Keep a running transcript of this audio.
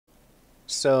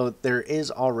So there is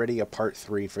already a part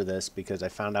 3 for this because I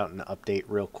found out an update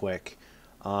real quick.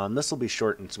 This will be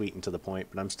short and sweet and to the point,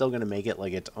 but I'm still going to make it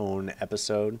like its own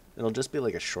episode. It'll just be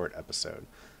like a short episode.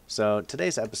 So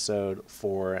today's episode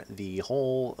for the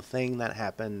whole thing that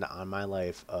happened on my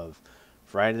life of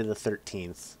Friday the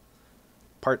 13th,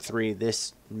 part 3.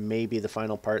 This may be the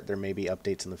final part. There may be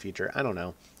updates in the future. I don't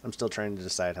know. I'm still trying to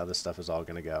decide how this stuff is all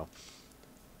going to go.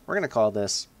 We're going to call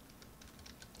this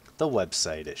the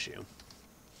website issue.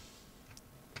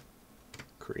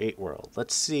 Create world.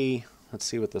 Let's see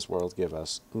what this world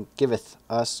giveth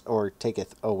us or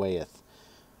taketh awayeth.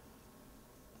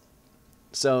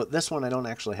 So this one I don't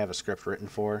actually have a script written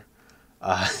for,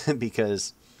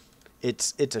 because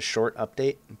it's a short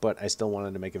update, but I still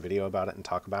wanted to make a video about it and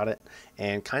talk about it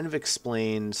and kind of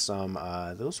explain some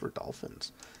those were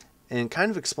dolphins, and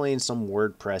kind of explain some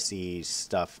WordPressy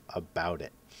stuff about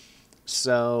it.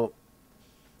 So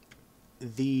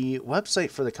the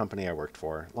website for the company I worked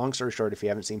for, long story short, if you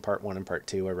haven't seen part 1 and part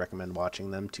 2, I recommend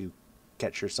watching them to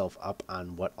catch yourself up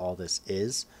on what all this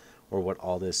is or what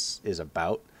all this is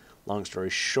about. Long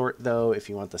story short, though, if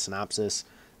you want the synopsis,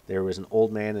 there was an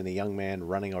old man and a young man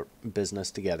running a business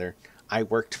together. I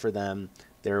worked for them.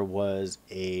 There was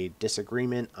a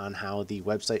disagreement on how the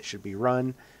website should be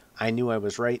run. I knew I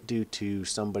was right due to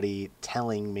somebody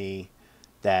telling me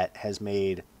that has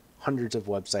made hundreds of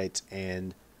websites,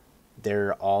 and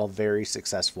they're all very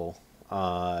successful,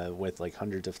 with like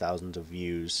hundreds of thousands of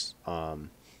views, on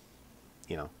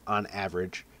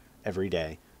average every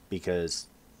day, because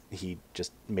he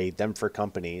just made them for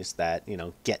companies that,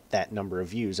 get that number of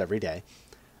views every day.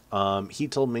 He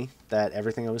told me that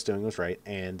everything I was doing was right,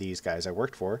 and these guys I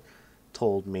worked for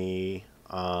told me,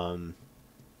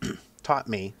 taught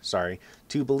me,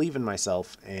 to believe in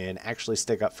myself and actually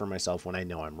stick up for myself when I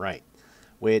know I'm right,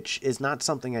 which is not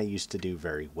something I used to do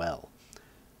very well.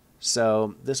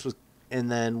 So this was,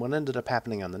 and then what ended up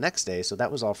happening on the next day, so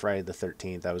that was all Friday the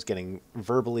 13th, I was getting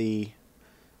verbally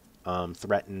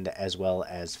threatened, as well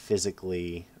as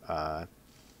physically, kind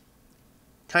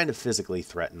of physically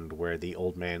threatened, where the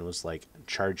old man was like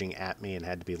charging at me and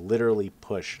had to be literally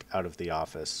pushed out of the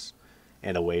office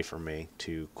and away from me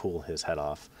to cool his head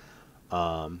off.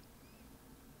 On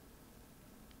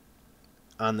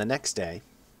the next day,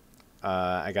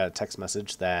 I got a text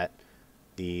message that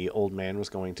the old man was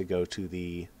going to go to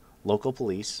the local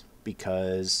police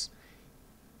because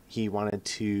he wanted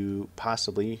to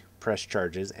possibly press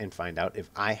charges and find out if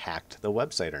I hacked the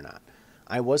website or not.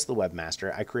 I was the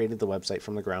webmaster. I created the website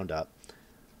from the ground up,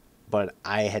 but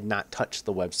I had not touched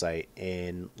the website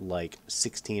in like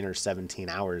 16 or 17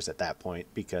 hours at that point,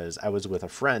 because I was with a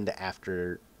friend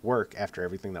after work, after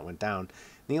everything that went down.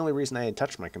 The only reason I had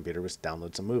touched my computer was to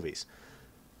download some movies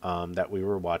that we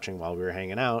were watching while we were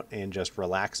hanging out and just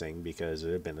relaxing, because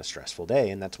it had been a stressful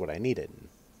day and that's what I needed.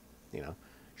 And,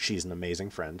 she's an amazing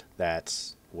friend.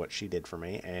 That's what she did for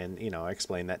me. And, I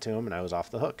explained that to him and I was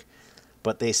off the hook.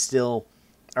 But they still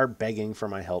are begging for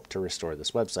my help to restore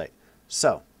this website.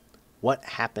 So, what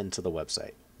happened to the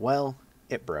website? Well,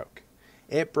 it broke.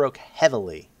 It broke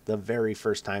heavily the very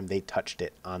first time they touched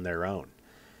it on their own.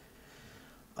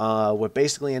 What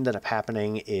basically ended up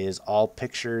happening is all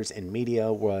pictures and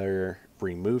media were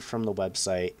removed from the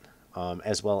website,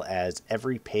 as well as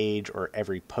every page or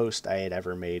every post I had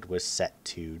ever made was set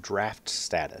to draft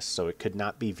status, so it could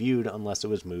not be viewed unless it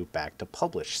was moved back to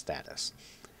published status.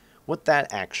 What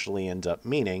that actually ends up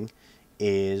meaning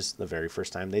is the very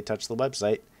first time they touched the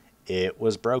website, it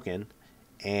was broken,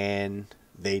 and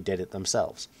they did it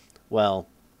themselves. Well,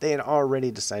 they had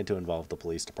already decided to involve the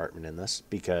police department in this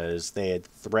because they had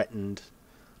threatened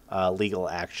legal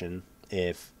action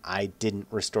if I didn't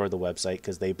restore the website,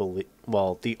 because they believe,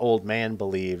 well, the old man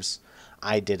believes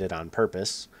I did it on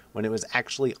purpose, when it was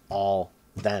actually all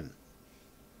them.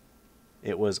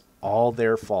 It was all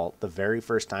their fault. The very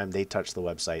first time they touch the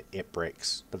website, it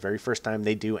breaks. The very first time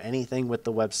they do anything with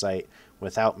the website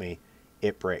without me,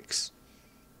 it breaks.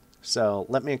 So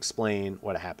let me explain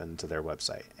what happened to their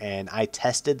website. And I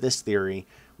tested this theory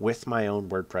with my own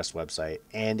WordPress website,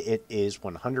 and it is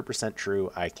 100%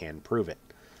 true. I can prove it.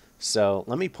 So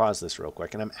let me pause this real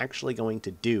quick, and I'm actually going to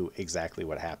do exactly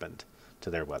what happened to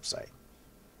their website.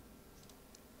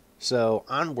 So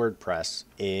on WordPress,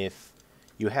 if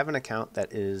you have an account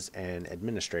that is an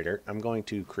administrator, I'm going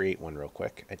to create one real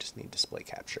quick. I just need display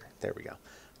capture. There we go.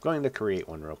 I'm going to create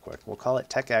one real quick. We'll call it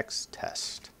TechX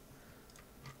test.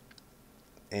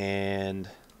 And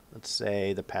let's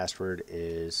say the password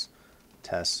is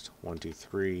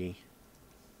test123.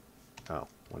 Oh,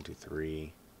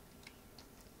 123.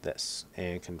 This,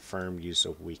 and confirm use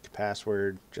of weak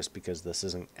password, just because this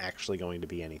isn't actually going to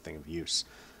be anything of use.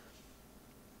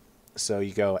 So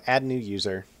you go add new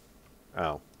user.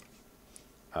 Oh.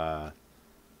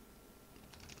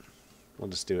 We'll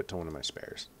just do it to one of my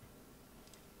spares.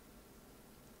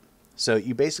 So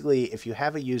you basically, if you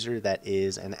have a user that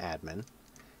is an admin,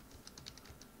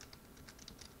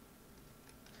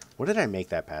 what did I make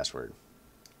that password?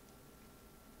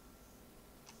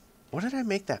 What did I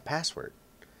make that password?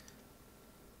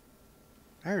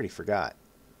 I already forgot.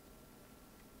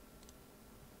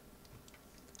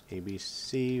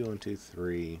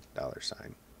 ABC123 $.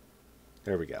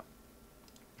 There we go.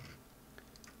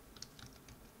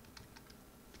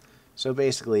 So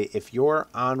basically, if you're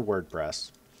on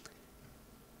WordPress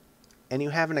and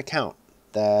you have an account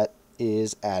that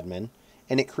is admin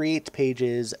and it creates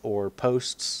pages or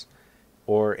posts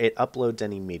or it uploads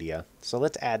any media. So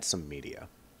let's add some media.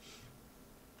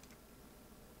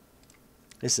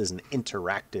 This is an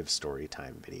interactive story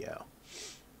time video.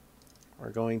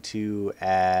 We're going to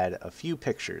add a few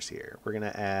pictures here. We're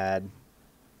going to add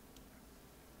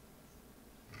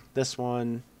this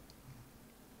one,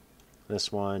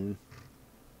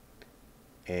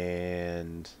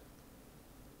 and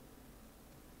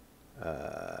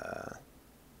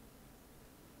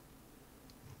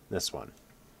this one.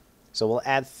 So we'll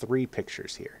add 3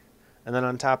 pictures here. And then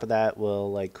on top of that, we'll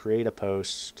like create a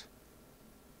post.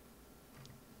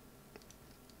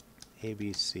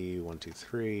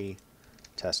 ABC123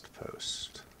 test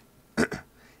post.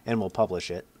 And we'll publish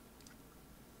it.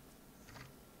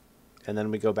 And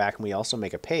then we go back and we also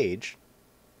make a page.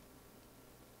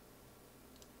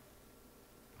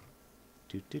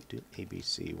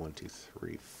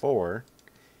 ABC1234.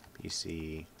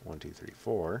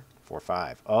 BC1234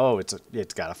 45. Oh, it's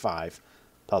got a 5.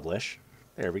 Publish.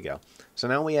 There we go. So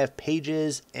now we have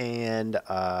pages, and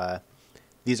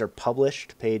these are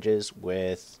published pages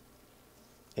with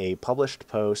a published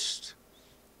post,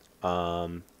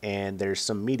 and there's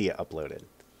some media uploaded.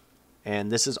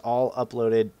 And this is all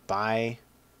uploaded by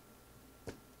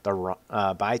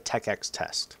TechX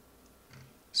test.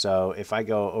 So if I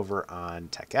go over on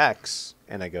TechX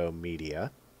and I go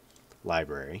media,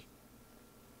 library,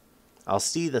 I'll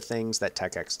see the things that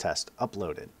TechX test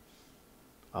uploaded.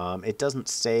 It doesn't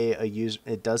say a user,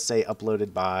 it does say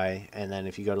uploaded by, and then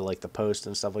if you go to like the post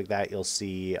and stuff like that, you'll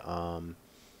see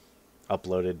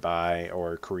uploaded by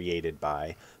or created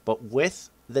by. But with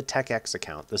the TechX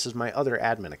account, this is my other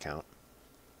admin account.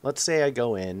 Let's say I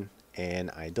go in and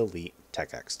I delete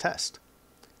TechX test.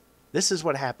 This is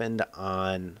what happened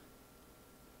on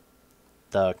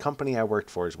the company I worked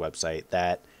for's website,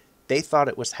 that they thought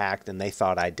it was hacked and they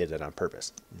thought I did it on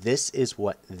purpose. This is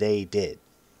what they did.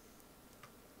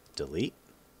 Delete.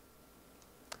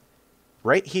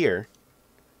 Right here,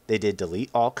 they did delete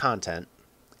all content.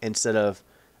 Instead of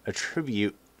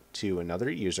attribute to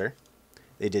another user,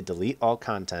 they did delete all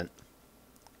content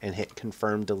and hit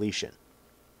confirm deletion.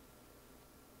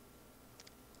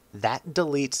 That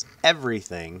deletes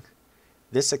everything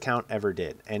this account ever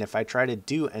did. And if I try to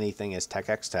do anything as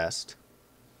TechX test,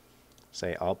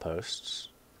 say all posts,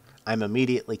 I'm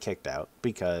immediately kicked out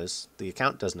because the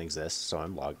account doesn't exist, so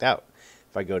I'm logged out.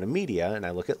 If I go to media and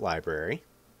I look at library,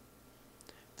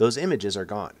 those images are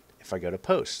gone. If I go to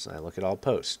posts and I look at all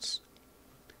posts,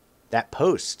 that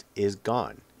post is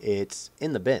gone. It's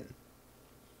in the bin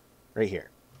right here.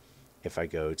 If I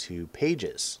go to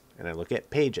pages and I look at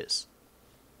pages,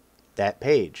 that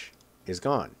page is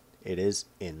gone. It is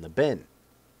in the bin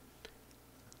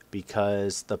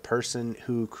because the person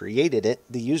who created it,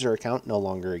 the user account, no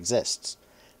longer exists.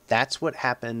 That's what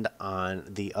happened on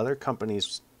the other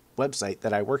company's website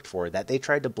that I worked for, that they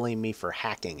tried to blame me for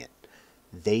hacking it.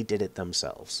 They did it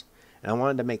themselves. And I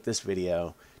wanted to make this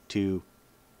video to,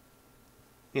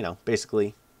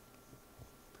 basically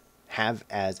have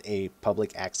as a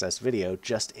public access video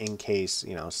just in case,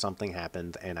 something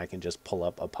happened and I can just pull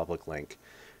up a public link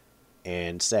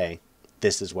and say,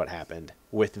 this is what happened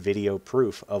with video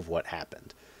proof of what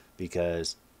happened,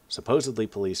 because supposedly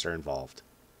police are involved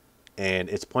and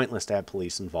it's pointless to have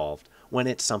police involved when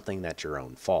it's something that's your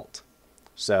own fault.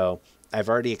 So I've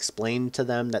already explained to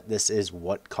them that this is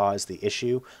what caused the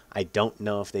issue. I don't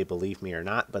know if they believe me or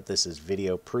not, but this is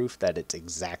video proof that it's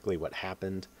exactly what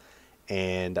happened.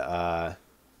 And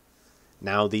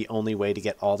now the only way to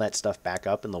get all that stuff back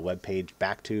up and the web page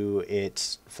back to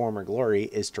its former glory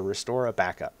is to restore a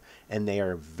backup. And they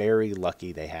are very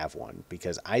lucky they have one,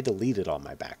 because I deleted all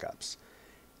my backups.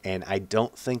 And I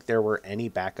don't think there were any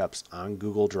backups on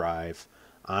Google Drive,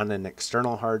 on an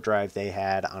external hard drive they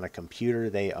had, on a computer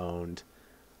they owned,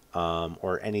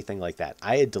 or anything like that.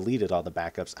 I had deleted all the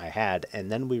backups I had,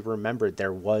 and then we remembered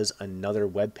there was another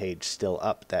web page still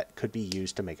up that could be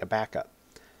used to make a backup.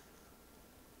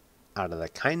 out of the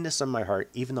kindness of my heart,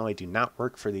 even though I do not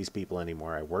work for these people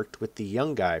anymore. I worked with the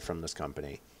young guy from this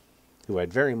company who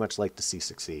I'd very much like to see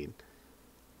succeed.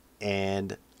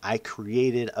 And I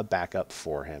created a backup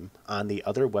for him on the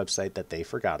other website that they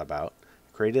forgot about.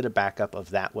 Created a backup of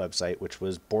that website, which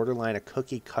was borderline a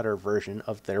cookie cutter version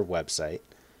of their website.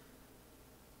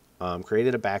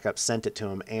 Created a backup, sent it to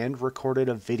him, and recorded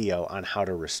a video on how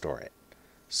to restore it.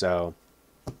 So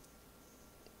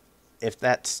if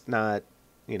that's not,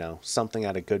 something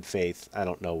out of good faith, I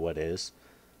don't know what is.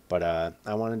 But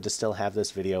I wanted to still have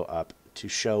this video up to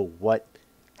show what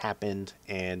happened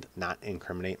and not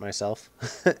incriminate myself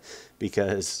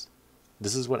because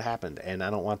this is what happened, and I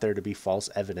don't want there to be false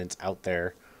evidence out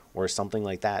there or something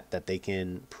like that that they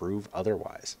can prove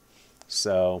otherwise.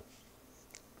 So,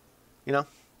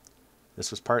 this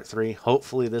was part 3.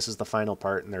 Hopefully this is the final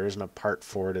part and there isn't a part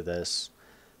 4 to this.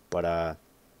 But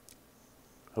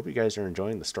hope you guys are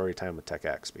enjoying the story time with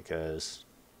TechX, because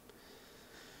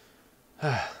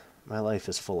my life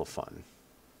is full of fun.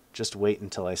 Just wait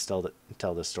until I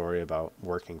tell the story about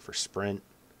working for Sprint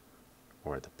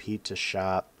or the pizza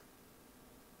shop,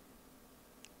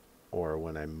 or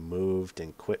when I moved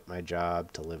and quit my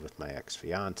job to live with my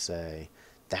ex-fiance.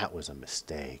 That was a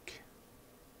mistake.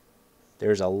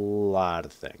 There's a lot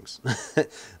of things.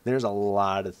 There's a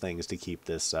lot of things to keep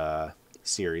this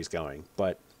series going.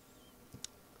 But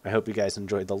I hope you guys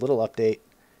enjoyed the little update,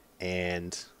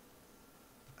 and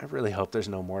I really hope there's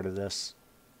no more to this.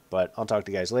 But I'll talk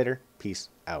to you guys later. Peace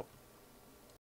out.